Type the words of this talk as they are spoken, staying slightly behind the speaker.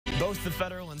Both the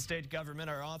federal and state government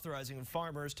are authorizing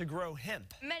farmers to grow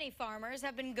hemp. Many farmers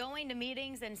have been going to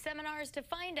meetings and seminars to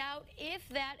find out if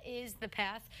that is the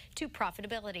path to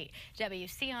profitability.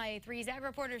 WCIA 3's ag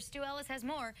reporter Stu Ellis has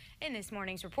more in this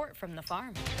morning's report from the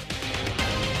farm.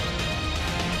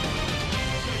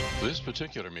 This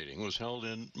particular meeting was held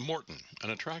in Morton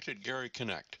and attracted Gary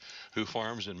Connect, who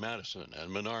farms in Madison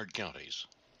and Menard counties.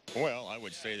 Well, I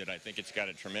would say that I think it's got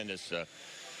a tremendous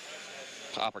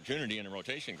opportunity in a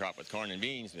rotation crop with corn and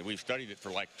beans. We've studied it for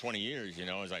like 20 years, you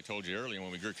know, as I told you earlier, when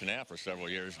we grew canaf for several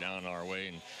years down our way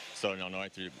in southern Illinois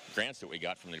through grants that we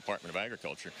got from the Department of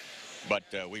Agriculture. But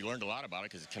we learned a lot about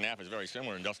it because canaf is very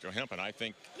similar to industrial hemp, and I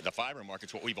think the fiber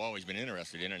market's what we've always been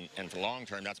interested in, and for long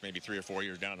term, that's maybe 3 or 4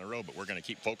 years down the road, but we're going to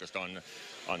keep focused on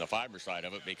the fiber side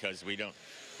of it because we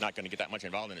not going to get that much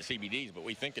involved in the CBDs, but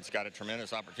we think it's got a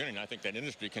tremendous opportunity, and I think that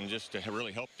industry can just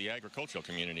really help the agricultural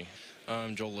community.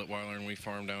 I'm Joel Litweiler, and we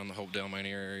farm down the Hopedale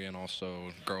Mining area and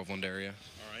also Groveland area.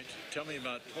 All right. Tell me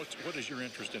about what is your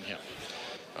interest in hemp?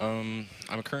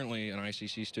 I'm currently an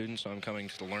ICC student, so I'm coming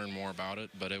to learn more about it,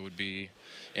 but it would be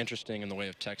interesting in the way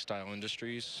of textile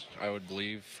industries, I would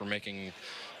believe, for making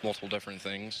multiple different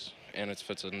things. And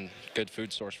if it's a good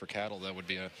food source for cattle, that would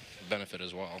be a benefit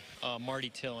as well. Marty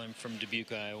Till, I'm from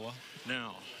Dubuque, Iowa.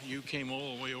 Now, you came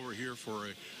all the way over here for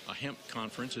a hemp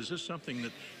conference. Is this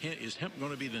something is hemp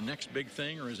going to be the next big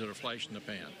thing, or is it a flash in the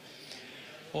pan?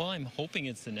 Well, I'm hoping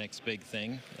it's the next big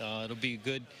thing. It'll be a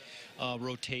good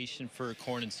rotation for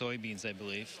corn and soybeans, I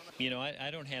believe. You know,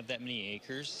 I don't have that many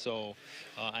acres, so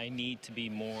I need to be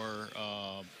more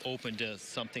open to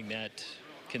something that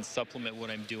can supplement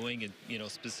what I'm doing, and, you know,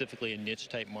 specifically a niche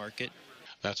type market.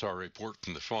 That's our report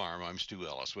from the farm. I'm Stu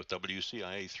Ellis with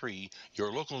WCIA 3,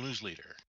 your local news leader.